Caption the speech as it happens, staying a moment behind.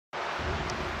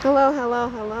Hello, hello,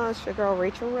 hello. It's your girl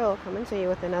Rachel Real coming to you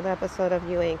with another episode of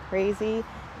You Ain't Crazy.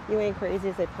 You Ain't Crazy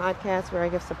is a podcast where I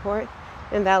give support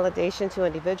and validation to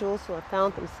individuals who have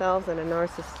found themselves in a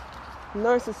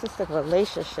narcissistic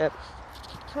relationship.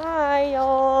 Hi,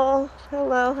 y'all.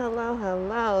 Hello, hello,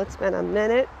 hello. It's been a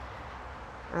minute.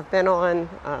 I've been on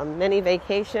a mini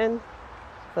vacation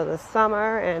for the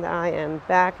summer and I am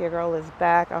back. Your girl is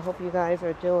back. I hope you guys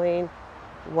are doing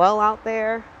well out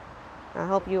there. I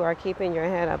hope you are keeping your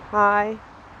head up high.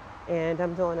 And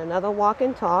I'm doing another walk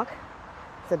and talk.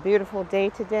 It's a beautiful day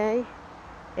today.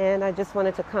 And I just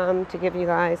wanted to come to give you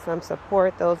guys some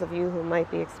support. Those of you who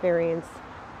might be experiencing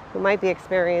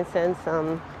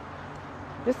some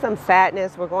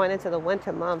sadness. We're going into the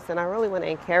winter months, and I really want to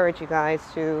encourage you guys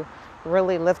to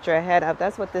really lift your head up.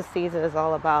 That's what this season is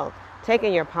all about.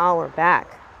 Taking your power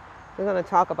back. We're going to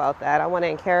talk about that. I want to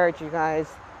encourage you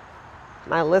guys,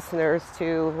 my listeners,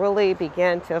 to really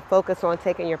begin to focus on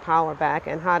taking your power back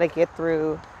and how to get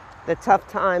through the tough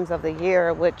times of the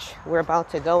year, which we're about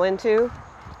to go into,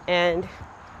 and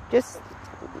just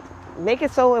make it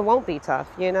so it won't be tough,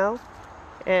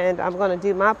 and I'm going to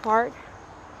do my part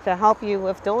to help you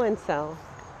with doing so.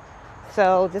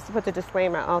 So just to put the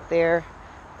disclaimer out there,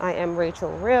 I am Rachel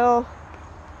Real,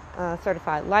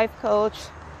 certified life coach,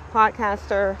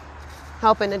 podcaster,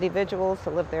 helping individuals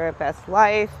to live their best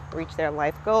life, reach their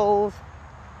life goals,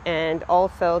 and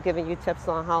also giving you tips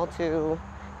on how to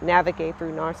navigate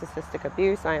through narcissistic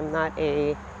abuse. I am not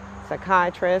a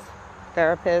psychiatrist,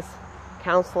 therapist,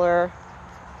 counselor,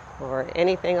 or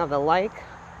anything of the like.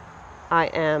 I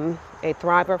am a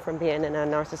thriver from being in a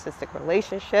narcissistic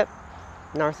relationship,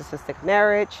 narcissistic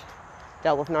marriage,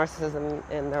 dealt with narcissism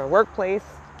in their workplace,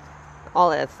 all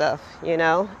that stuff,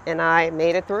 and I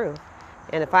made it through.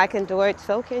 And if I can do it,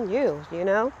 so can you,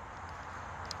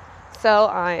 So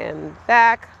I am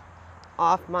back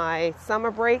off my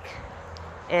summer break,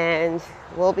 and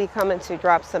we'll be coming to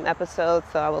drop some episodes.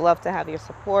 So I would love to have your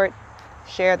support.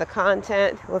 Share the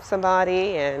content with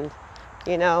somebody. And,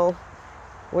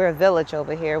 we're a village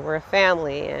over here. We're a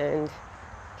family. And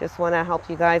just want to help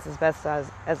you guys as best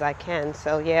as I can.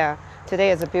 So, yeah,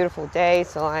 today is a beautiful day.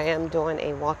 So I am doing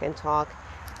a walk and talk.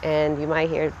 And you might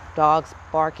hear dogs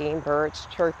barking, birds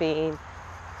chirping,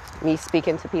 me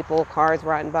speaking to people, cars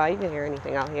riding by. You can hear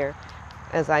anything out here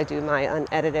as I do my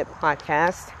unedited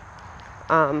podcast.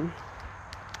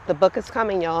 The book is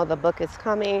coming, y'all. The book is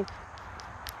coming.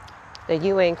 The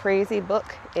You Ain't Crazy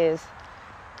book is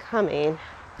coming.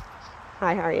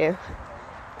 Hi, how are you?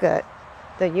 Good.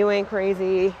 The You Ain't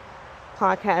Crazy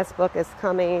podcast book is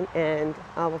coming, and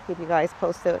I will keep you guys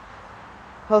posted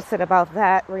about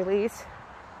that release.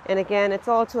 And again, it's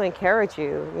all to encourage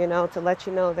you, to let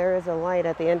you know there is a light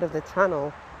at the end of the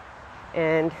tunnel.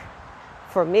 And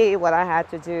for me, what I had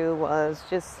to do was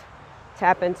just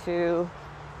tap into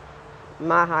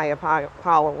my higher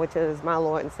power, which is my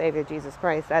Lord and Savior, Jesus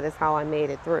Christ. That is how I made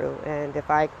it through. And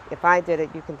if I did it,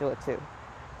 you can do it too.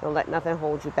 Don't let nothing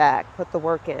hold you back. Put the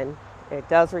work in. It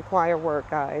does require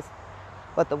work, guys.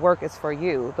 But the work is for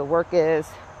you. The work is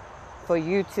for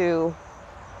you to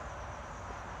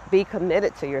be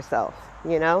committed to yourself,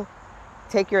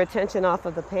 Take your attention off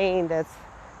of the pain that's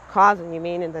causing you,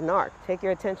 meaning the narc. Take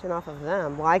your attention off of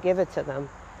them. Why give it to them?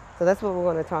 So that's what we're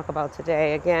going to talk about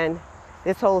today. Again,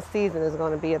 this whole season is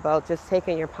going to be about just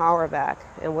taking your power back.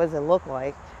 And what does it look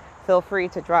like? Feel free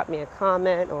to drop me a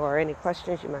comment or any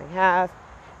questions you might have.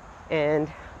 And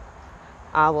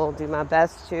I will do my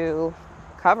best to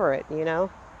cover it,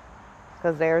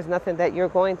 because there's nothing that you're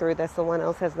going through that someone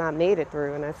else has not made it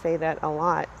through. And I say that a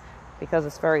lot because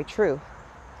it's very true.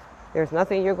 There's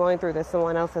nothing you're going through that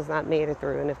someone else has not made it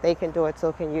through. And if they can do it,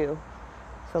 so can you.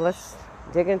 So let's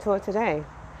dig into it today.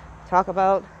 Talk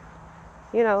about,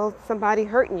 somebody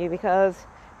hurting you, because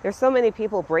there's so many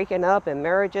people breaking up and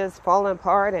marriages falling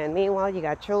apart. And meanwhile, you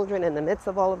got children in the midst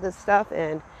of all of this stuff.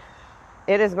 And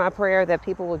it is my prayer that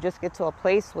people will just get to a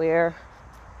place where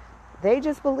they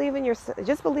just believe in yourself.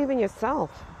 Just believe in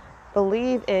yourself.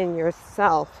 Believe in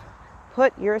yourself.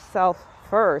 Put yourself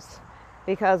first.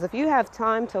 Because if you have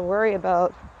time to worry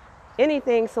about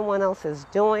anything someone else is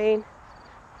doing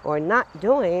or not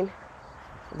doing,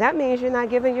 that means you're not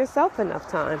giving yourself enough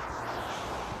time.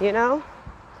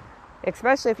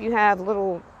 Especially if you have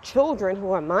little children who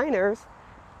are minors,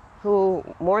 who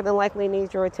more than likely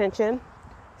need your attention,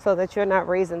 so that you're not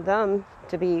raising them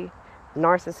to be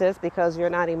narcissists because you're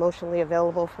not emotionally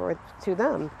available to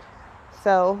them.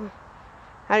 So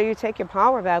how do you take your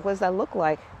power back? What does that look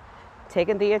like?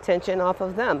 Taking the attention off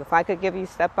of them. If I could give you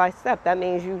step by step, that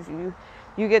means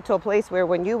you get to a place where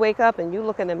when you wake up and you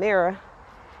look in the mirror,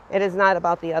 it is not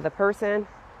about the other person.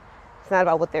 It's not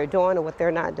about what they're doing or what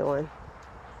they're not doing.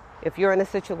 If you're in a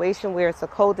situation where it's a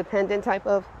codependent type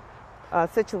of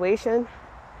situation,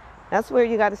 that's where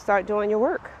you got to start doing your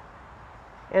work.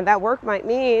 And that work might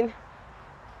mean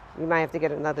you might have to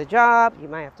get another job. You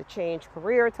might have to change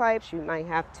career types. You might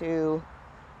have to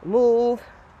move.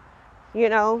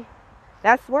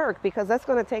 That's work, because that's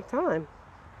going to take time.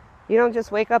 You don't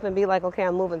just wake up and be like, okay,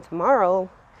 I'm moving tomorrow,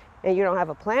 and you don't have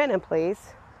a plan in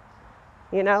place.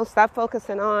 Stop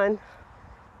focusing on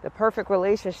the perfect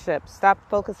relationship. Stop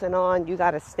focusing on you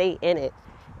got to stay in it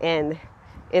and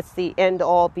it's the end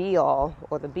all be all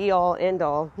or the be all end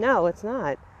all. No, it's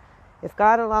not. If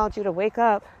God allowed you to wake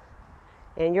up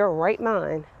in your right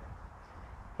mind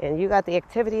and you got the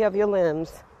activity of your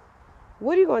limbs,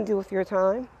 what are you going to do with your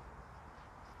time?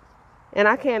 And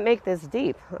I can't make this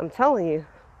deep. I'm telling you.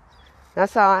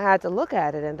 That's how I had to look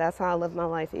at it, and that's how I live my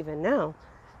life even now.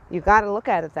 You got to look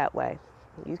at it that way.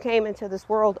 You came into this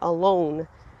world alone,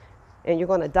 and you're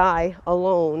going to die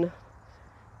alone.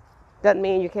 Doesn't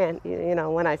mean you can't,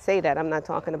 when I say that, I'm not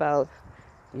talking about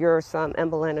you're some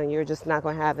emblem and you're just not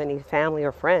going to have any family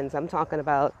or friends. I'm talking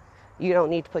about you don't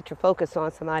need to put your focus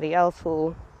on somebody else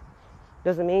who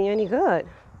doesn't mean you any good.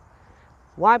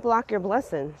 Why block your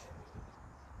blessings?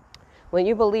 When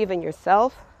you believe in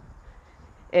yourself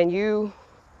and you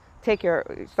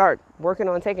start working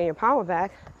on taking your power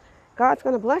back, God's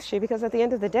going to bless you, because at the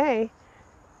end of the day,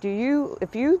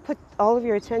 if you put all of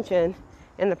your attention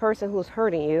in the person who's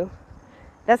hurting you,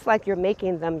 that's like you're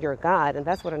making them your God, and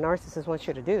that's what a narcissist wants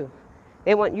you to do.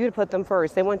 They want you to put them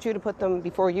first. They want you to put them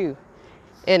before you.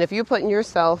 And if you're putting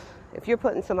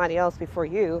somebody else before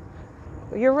you,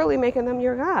 you're really making them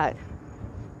your God.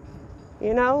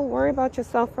 Worry about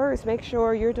yourself first. Make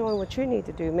sure you're doing what you need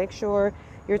to do. Make sure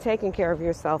you're taking care of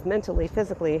yourself mentally,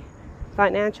 physically,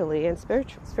 financially, and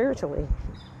spiritually.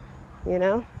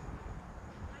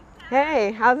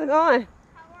 Hey, how's it going?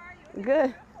 How are you?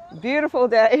 Good. Beautiful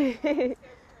day.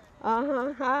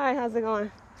 Hi, how's it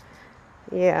going?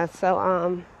 Yeah,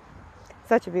 so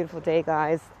such a beautiful day,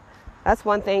 guys. That's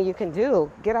one thing you can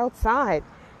do. Get outside.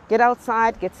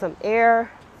 Get some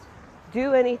air.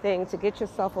 Do anything to get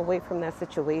yourself away from that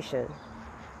situation.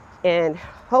 And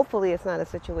hopefully it's not a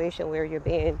situation where you're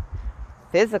being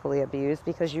physically abused,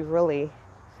 because you really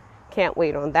can't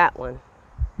wait on that one.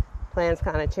 Plans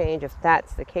kind of change if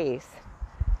that's the case.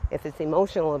 If it's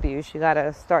emotional abuse, you got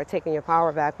to start taking your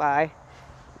power back by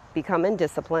becoming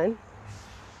disciplined.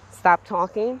 Stop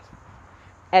talking.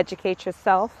 Educate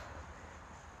yourself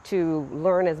to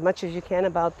learn as much as you can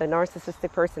about the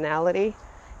narcissistic personality.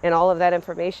 And all of that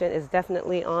information is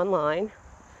definitely online.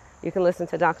 You can listen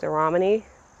to Dr. Ramani,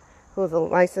 who's a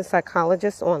licensed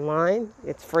psychologist, online.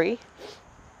 It's free.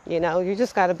 You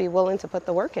just got to be willing to put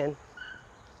the work in.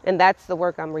 And that's the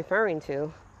work I'm referring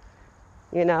to.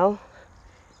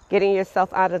 Getting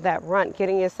yourself out of that rut.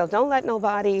 Don't let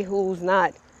nobody who's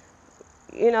not,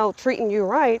 treating you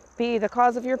right be the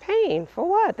cause of your pain. For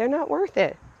what? They're not worth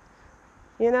it.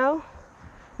 You'll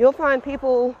find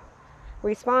people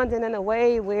responding in a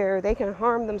way where they can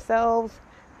harm themselves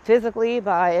physically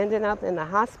by ending up in the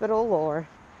hospital or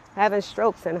having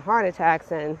strokes and heart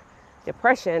attacks and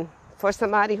depression for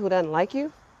somebody who doesn't like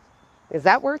you. Is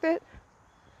that worth it?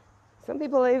 Some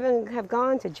people even have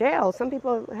gone to jail. Some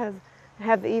people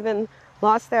have even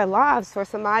lost their lives over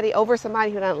somebody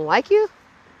who doesn't like you.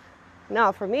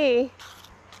 No, for me,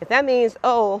 if that means,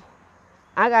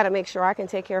 I got to make sure I can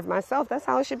take care of myself, that's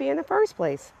how it should be in the first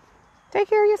place. Take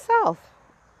care of yourself.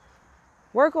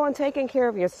 Work on taking care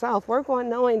of yourself. Work on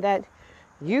knowing that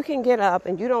you can get up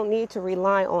and you don't need to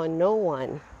rely on no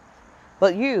one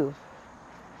but you.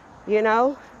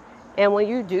 And when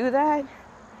you do that,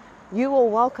 you will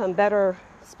welcome better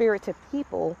spirited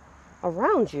people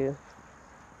around you.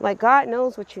 Like, God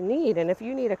knows what you need. And if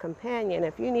you need a companion,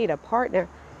 if you need a partner,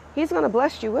 He's going to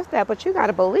bless you with that. But you got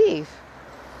to believe.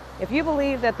 If you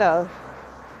believe that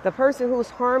the person who's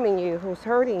harming you, who's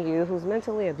hurting you, who's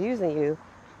mentally abusing you,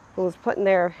 who's putting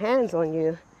their hands on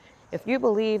you, if you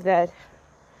believe that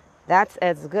it's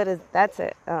as good as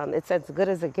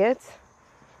it gets,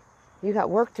 you got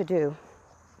work to do,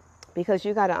 because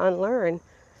you got to unlearn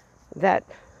that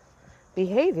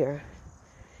behavior.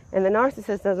 And the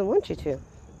narcissist doesn't want you to.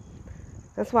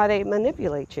 That's why they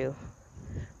manipulate you,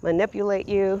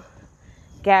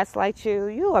 gaslight you.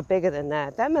 You are bigger than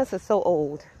that. That mess is so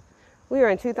old. We are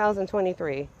in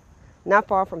 2023, not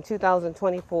far from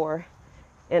 2024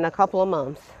 in a couple of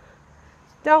months.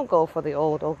 Don't go for the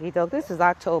old okie doke. This is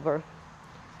October.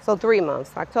 So 3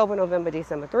 months, October, November,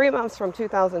 December, 3 months from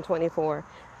 2024.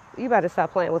 You better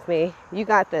stop playing with me. You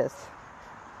got this.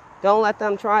 Don't let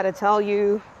them try to tell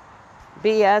you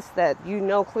BS that you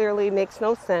know clearly makes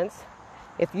no sense.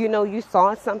 If you know you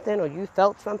saw something or you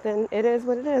felt something, it is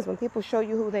what it is. When people show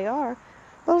you who they are,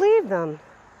 believe them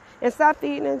and stop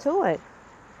feeding into it.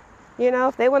 You know,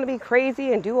 if they want to be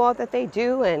crazy and do all that they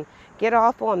do and get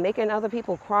off on making other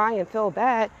people cry and feel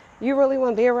bad, you really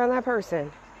want to be around that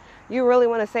person. You really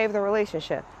want to save the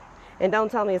relationship. And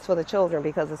don't tell me it's for the children,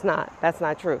 because it's not. That's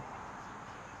not true.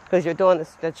 Because you're doing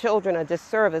the children a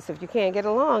disservice if you can't get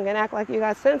along and act like you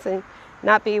got sense and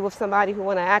not be with somebody who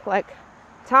want to act like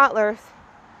a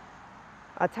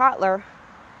toddler,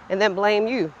 and then blame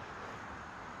you.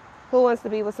 Who wants to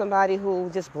be with somebody who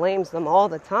just blames them all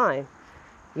the time?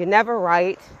 You're never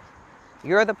right.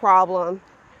 You're the problem.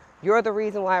 You're the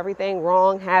reason why everything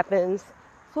wrong happens.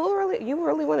 You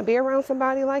really want to be around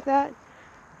somebody like that?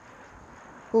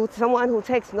 Someone who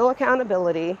takes no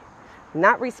accountability,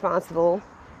 not responsible,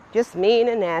 just mean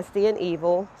and nasty and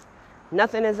evil.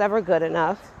 Nothing is ever good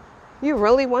enough. You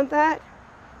really want that?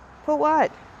 For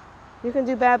what? You can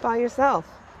do bad by yourself.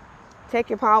 Take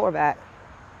your power back.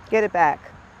 Get it back.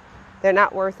 They're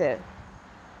not worth it.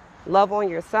 Love on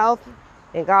yourself,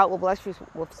 and God will bless you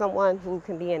with someone who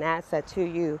can be an asset to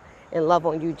you and love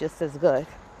on you just as good.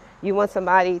 You want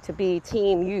somebody to be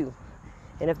team you.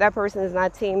 And if that person is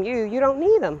not team you, you don't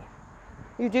need them.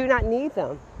 You do not need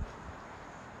them.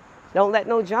 Don't let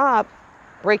no job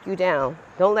break you down.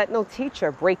 Don't let no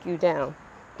teacher break you down.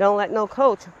 Don't let no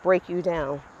coach break you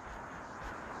down.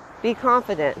 Be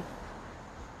confident.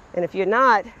 And if you're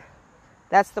not,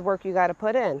 that's the work you got to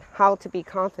put in. How to be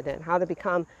confident. How to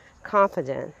become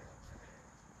confident.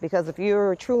 Because if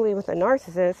you're truly with a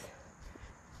narcissist,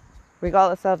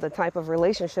 regardless of the type of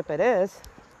relationship it is,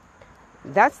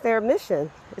 that's their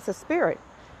mission. It's a spirit.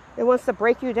 It wants to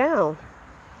break you down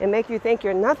and make you think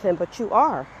you're nothing, but you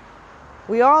are.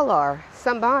 We all are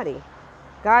somebody.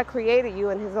 God created you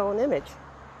in his own image.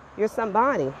 You're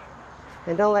somebody.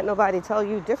 And don't let nobody tell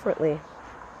you differently.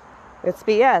 It's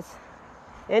BS.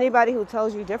 Anybody who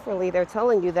tells you differently, they're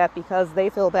telling you that because they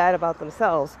feel bad about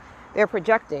themselves. They're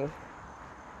projecting.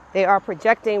 They are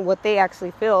projecting what they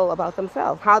actually feel about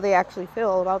themselves, how they actually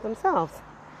feel about themselves.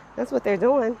 That's what they're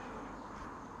doing.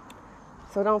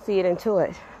 So don't feed into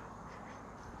it.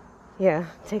 Yeah,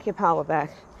 take your power back.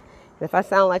 And if I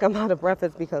sound like I'm out of breath,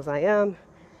 it's because I am,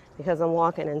 because I'm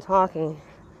walking and talking.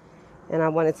 And I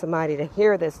wanted somebody to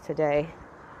hear this today,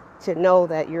 to know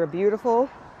that you're beautiful,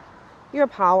 you're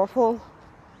powerful,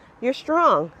 you're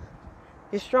strong.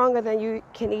 You're stronger than you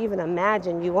can even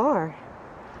imagine you are.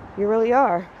 You really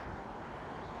are.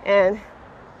 And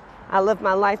I live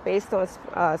my life based on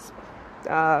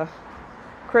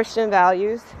Christian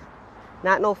values,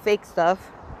 not no fake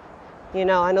stuff. You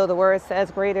know, I know the word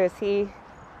says, greater is he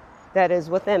that is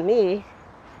within me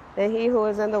than he who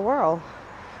is in the world.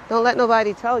 Don't let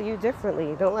nobody tell you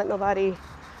differently. Don't let nobody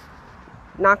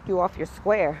knock you off your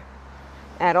square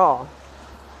at all.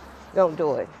 Don't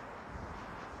do it.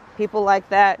 People like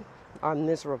that are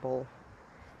miserable,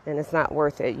 and it's not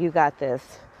worth it. You got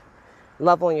this.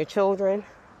 Love on your children.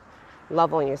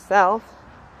 Love on yourself.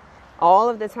 All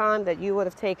of the time that you would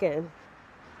have taken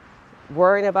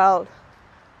worrying about,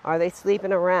 are they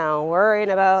sleeping around? Worrying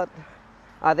about,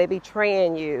 are they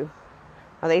betraying you?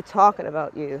 Are they talking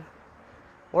about you?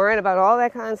 Worrying about all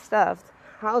that kind of stuff.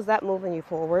 How's that moving you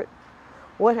forward?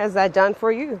 What has that done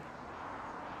for you?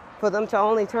 For them to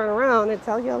only turn around and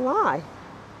tell you a lie.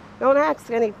 Don't ask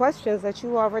any questions that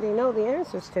you already know the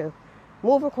answers to.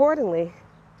 Move accordingly.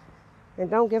 And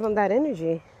don't give them that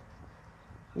energy.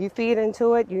 You feed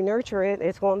into it, you nurture it,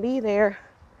 it's going to be there.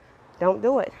 Don't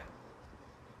do it.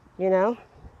 You know?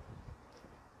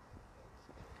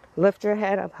 Lift your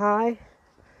head up high.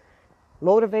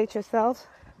 Motivate yourself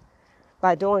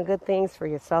by doing good things for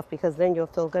yourself, because then you'll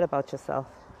feel good about yourself.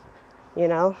 You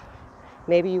know?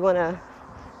 Maybe you want to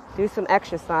do some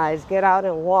exercise, get out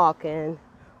and walk, or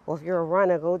if you're a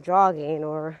runner, go jogging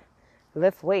or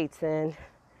lift weights. And,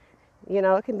 you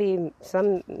know, it can be,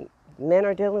 some men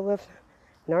are dealing with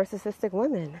narcissistic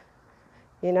women,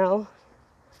 you know,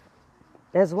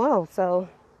 as well. So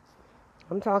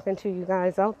I'm talking to you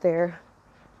guys out there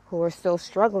who are still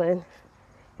struggling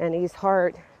in these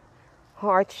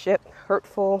hardship,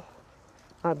 hurtful,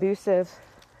 abusive,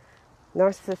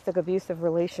 narcissistic abusive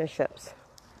relationships.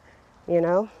 You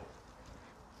know,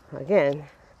 again,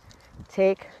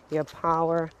 take your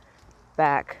power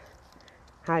back.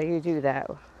 How do you do that?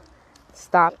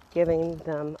 Stop giving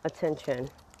them attention.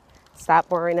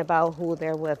 Stop worrying about who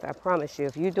they're with. I promise you,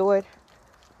 if you do it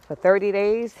for 30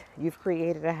 days, you've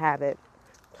created a habit.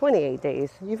 28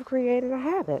 days, you've created a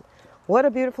habit. What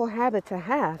a beautiful habit to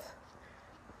have.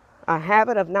 A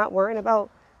habit of not worrying about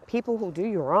people who do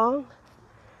you wrong.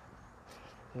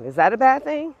 Is that a bad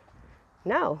thing?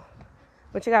 No.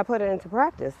 But you got to put it into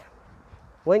practice.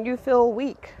 When you feel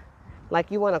weak,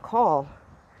 like you want to call,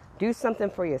 do something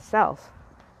for yourself.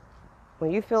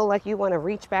 When you feel like you want to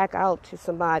reach back out to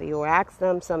somebody or ask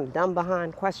them some dumb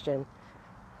behind question,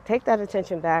 take that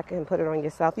attention back and put it on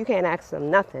yourself. You can't ask them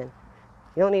nothing.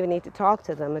 You don't even need to talk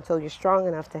to them until you're strong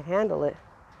enough to handle it.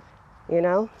 You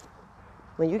know?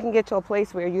 When you can get to a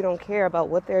place where you don't care about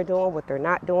what they're doing, what they're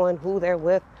not doing, who they're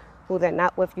with, who they're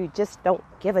not with, you just don't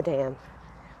give a damn.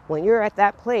 When you're at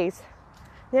that place,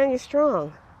 then you're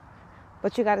strong.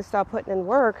 But you got to start putting in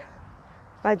work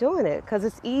by doing it, because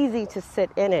it's easy to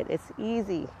sit in it. It's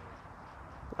easy.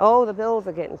 Oh, the bills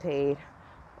are getting paid.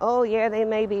 Oh, yeah, they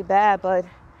may be bad, but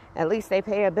at least they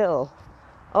pay a bill.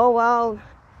 Oh, well,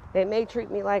 they may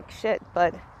treat me like shit,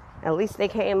 but at least they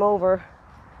came over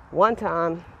one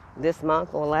time this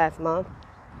month or last month,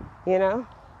 you know?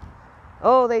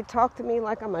 Oh, they talk to me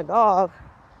like I'm a dog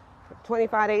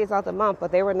 25 days out the month,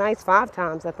 but they were nice 5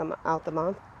 times out the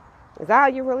month. Is that how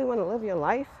you really want to live your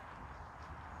life?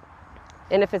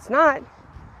 And if it's not,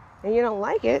 and you don't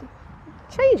like it,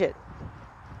 change it.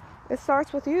 It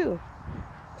starts with you.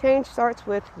 Change starts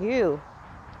with you.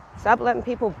 Stop letting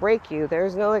people break you.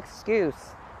 There's no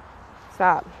excuse.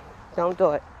 Stop. Don't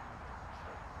do it.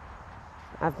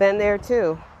 I've been there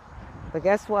too. But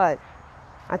guess what?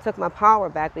 I took my power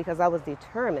back because I was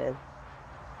determined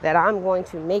that I'm going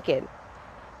to make it.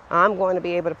 I'm going to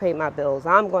be able to pay my bills.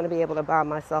 I'm going to be able to buy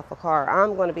myself a car.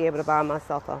 I'm going to be able to buy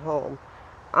myself a home.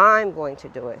 I'm going to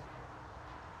do it.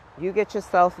 You get your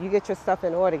stuff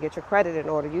in order, get your credit in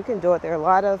order. You can do it. There are a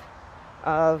lot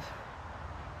of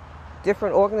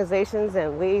different organizations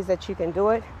and ways that you can do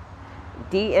it.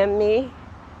 DM me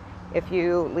if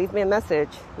you leave me a message,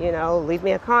 leave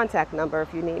me a contact number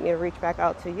if you need me to reach back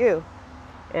out to you.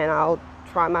 And I'll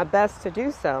try my best to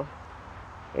do so.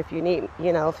 If you need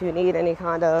any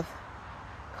kind of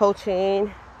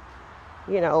coaching,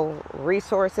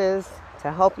 resources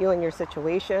to help you in your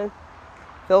situation,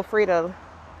 feel free to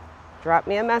drop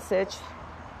me a message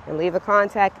and leave a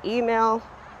contact email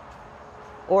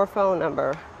or phone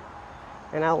number,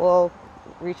 and I will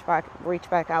reach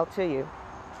back out to you.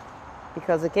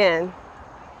 Because again,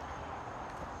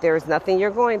 there's nothing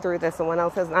you're going through that someone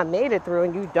else has not made it through,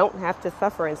 and you don't have to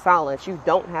suffer in silence. You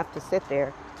don't have to sit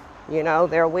there.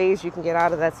 There are ways you can get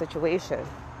out of that situation.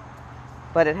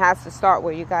 But it has to start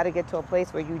where you got to get to a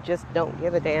place where you just don't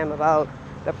give a damn about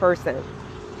the person.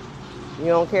 You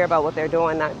don't care about what they're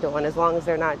doing, not doing. As long as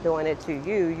they're not doing it to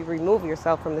you, you remove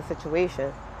yourself from the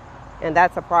situation. And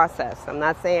that's a process. I'm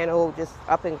not saying, just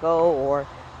up and go or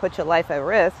put your life at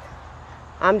risk.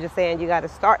 I'm just saying you got to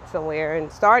start somewhere.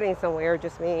 And starting somewhere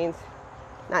just means,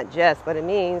 but it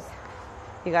means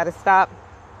you got to stop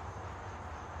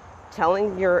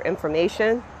telling your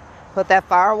information. Put that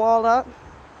firewall up.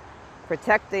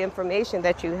 Protect the information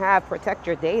that you have. Protect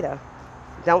your data.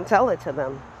 Don't tell it to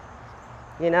them.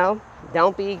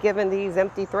 Don't be given these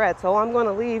empty threats. Oh, I'm going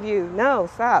to leave you. No,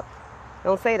 stop.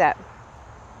 Don't say that.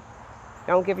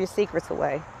 Don't give your secrets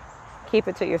away. Keep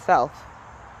it to yourself.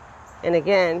 And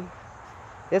again,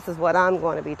 this is what I'm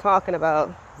going to be talking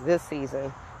about this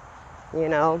season.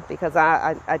 Because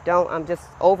I'm just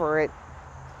over it.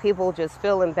 People just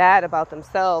feeling bad about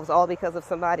themselves all because of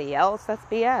somebody else. That's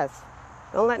BS.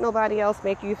 Don't let nobody else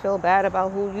make you feel bad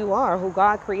about who you are, who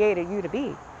God created you to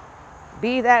be.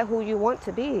 Be that who you want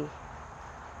to be.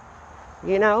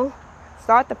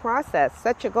 Start the process.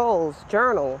 Set your goals.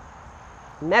 Journal.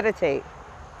 Meditate.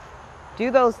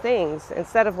 Do those things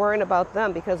instead of worrying about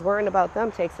them, because worrying about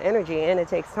them takes energy and it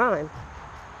takes time.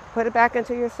 Put it back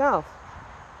into yourself.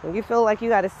 When you feel like you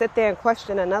got to sit there and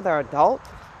question another adult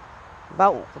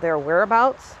about their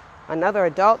whereabouts, another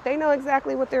adult, they know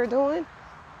exactly what they're doing.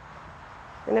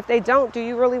 And if they don't, do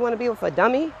you really want to be with a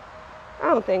dummy? I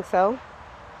don't think so.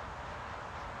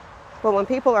 But when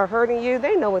people are hurting you,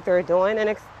 they know what they're doing,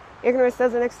 and ignorance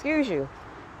doesn't excuse you.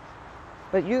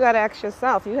 But you got to ask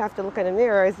yourself, you have to look in the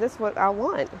mirror, is this what I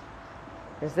want?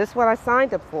 Is this what I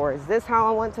signed up for? Is this how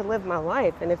I want to live my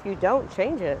life? And if you don't,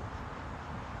 change it.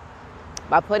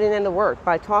 By putting in the work,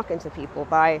 by talking to people,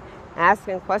 by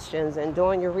asking questions and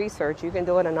doing your research. You can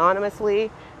do it anonymously.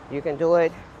 You can do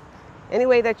it any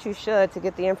way that you should to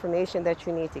get the information that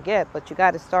you need to get. But you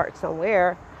got to start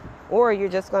somewhere, or you're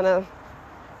just going to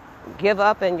give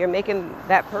up and you're making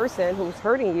that person who's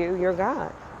hurting you your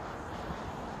God.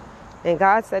 And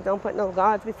God said, don't put no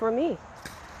gods before me.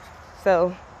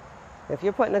 So if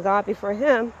you're putting a God before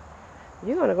him,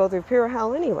 you're going to go through pure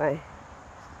hell anyway,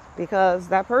 because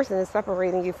that person is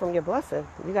separating you from your blessing.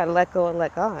 You got to let go and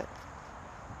let God.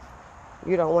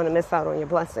 You don't want to miss out on your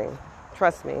blessing.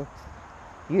 Trust me.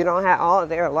 You don't have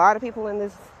there are a lot of people in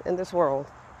this world.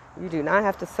 You do not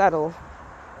have to settle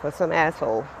for some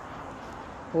asshole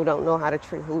who don't know how to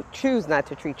who choose not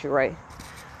to treat you right,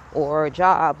 or a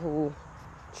job who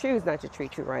choose not to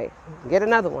treat you right. Get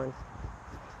another one.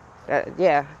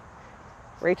 Yeah,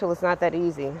 Rachel, it's not that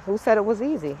easy. Who said it was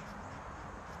easy?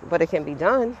 But it can be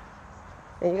done,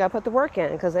 and you got to put the work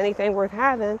in, because anything worth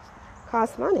having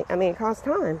costs money. Costs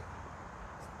time.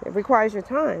 It requires your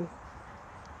time.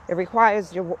 It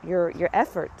requires your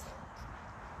efforts,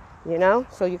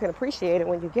 so you can appreciate it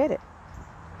when you get it.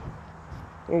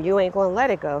 You ain't going to let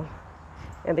it go.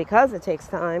 And because it takes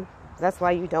time, that's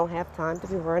why you don't have time to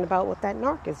be worrying about what that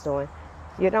narc is doing.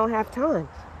 You don't have time.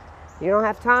 You don't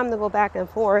have time to go back and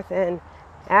forth and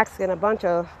asking a bunch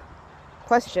of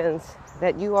questions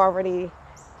that you already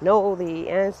know the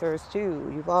answers to.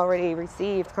 You've already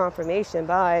received confirmation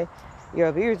by your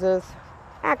abuser's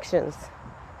actions.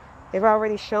 They've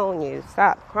already shown you.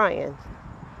 Stop crying.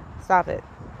 Stop it.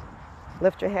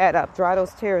 Lift your head up. Dry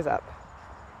those tears up.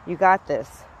 You got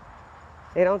this.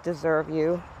 They don't deserve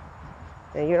you.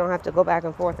 And you don't have to go back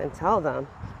and forth and tell them.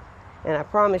 And I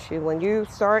promise you, when you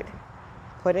start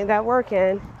putting that work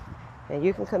in, and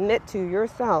you can commit to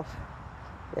yourself,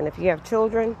 and if you have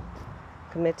children,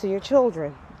 commit to your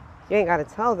children. You ain't got to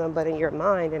tell them, but in your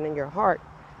mind and in your heart,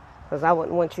 because I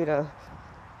wouldn't want you to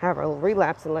have a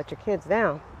relapse and let your kids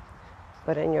down.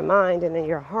 But in your mind and in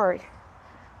your heart,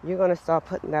 you're going to start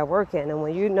putting that work in. And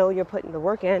when you know you're putting the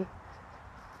work in,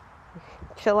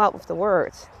 chill out with the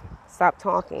words. Stop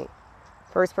talking.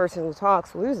 First person who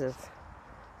talks loses.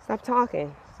 Stop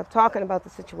talking. Stop talking about the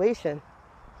situation.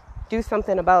 Do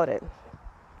something about it.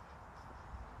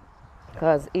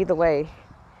 Because either way,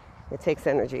 it takes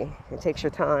energy. It takes your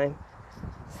time.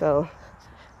 So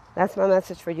that's my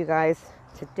message for you guys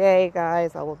today,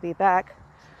 guys. I will be back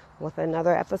with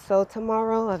another episode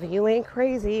tomorrow of You Ain't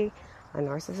Crazy. A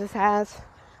narcissist has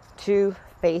two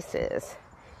faces.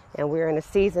 And we're in a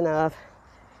season of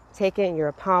taking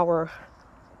your power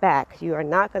back. You are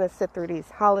not going to sit through these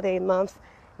holiday months.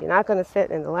 You're not going to sit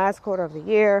in the last quarter of the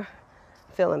year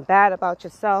feeling bad about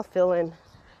yourself, feeling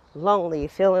lonely,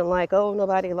 feeling like, oh,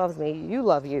 nobody loves me. You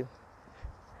love you.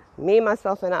 Me,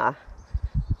 myself, and I.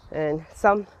 And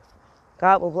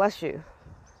God will bless you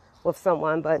with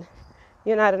someone, but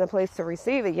you're not in a place to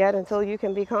receive it yet until you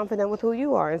can be confident with who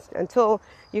you are, until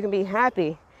you can be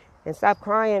happy and stop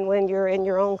crying when you're in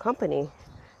your own company.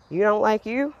 You don't like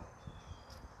you?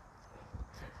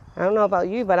 I don't know about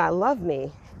you, but I love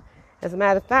me. As a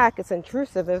matter of fact, it's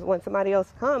intrusive when somebody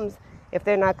else comes if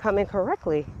they're not coming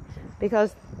correctly,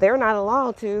 because they're not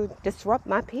allowed to disrupt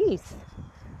my peace.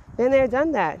 Been there,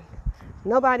 done that.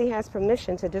 Nobody has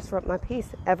permission to disrupt my peace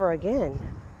ever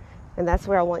again. And that's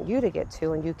where I want you to get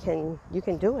to, and you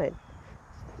can do it.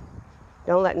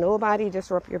 Don't let nobody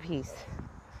disrupt your peace.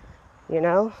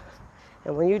 And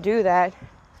when you do that,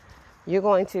 you're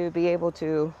going to be able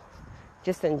to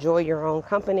just enjoy your own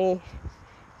company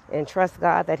and trust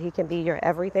God that He can be your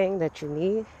everything that you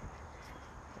need.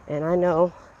 And I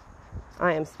know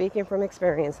I am speaking from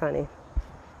experience, honey.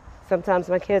 Sometimes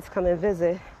my kids come and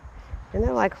visit, and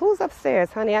they're like, who's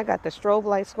upstairs? Honey, I got the strobe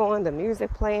lights going, the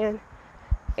music playing,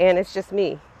 and it's just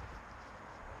me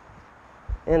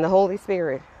and the Holy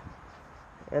Spirit.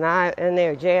 And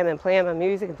they're jamming, playing my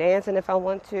music, dancing if I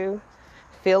want to,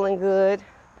 feeling good,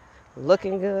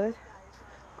 looking good,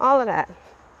 all of that,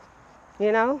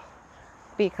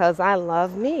 because I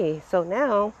love me. So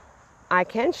now I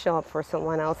can show up for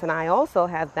someone else, and I also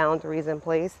have boundaries in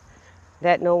place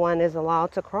that no one is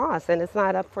allowed to cross, and it's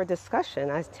not up for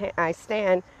discussion. I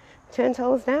stand 10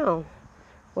 toes down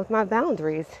with my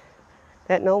boundaries,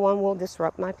 that no one will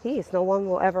disrupt my peace. No one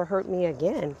will ever hurt me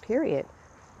again, period.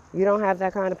 You don't have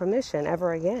that kind of permission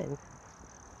ever again.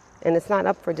 And it's not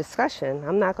up for discussion.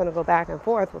 I'm not going to go back and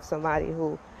forth with somebody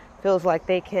who feels like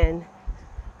they can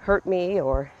hurt me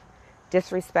or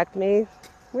disrespect me.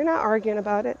 We're not arguing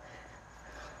about it.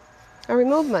 I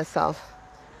remove myself.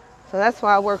 So that's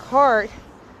why I work hard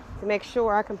to make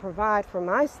sure I can provide for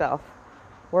myself.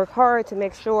 Work hard to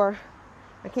make sure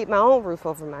I keep my own roof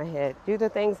over my head. Do the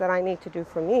things that I need to do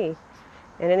for me.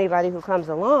 And anybody who comes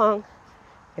along,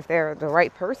 if they're the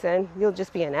right person, you'll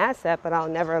just be an asset, but I'll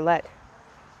never let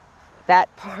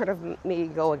that part of me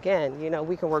go again.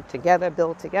 We can work together,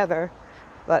 build together,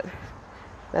 but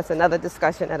that's another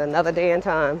discussion at another day and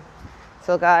time.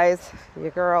 So guys,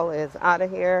 your girl is out of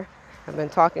here. I've been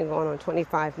talking going on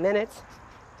 25 minutes.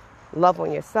 Love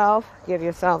on yourself. Give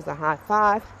yourselves a high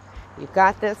five. You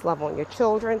got this. Love on your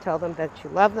children. Tell them that you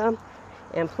love them.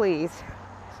 And please,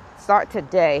 start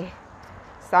today.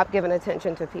 Stop giving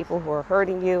attention to people who are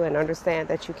hurting you, and understand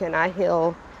that you cannot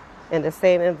heal in the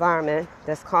same environment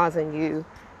that's causing you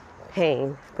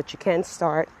pain. But you can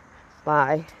start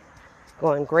by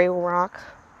going gray rock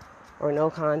or no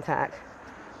contact.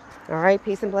 All right,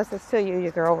 peace and blessings to you.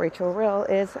 Your girl Rachel Real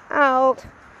is out.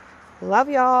 Love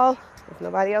y'all. If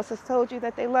nobody else has told you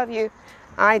that they love you,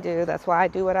 I do. That's why I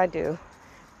do what I do.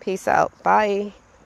 Peace out. Bye.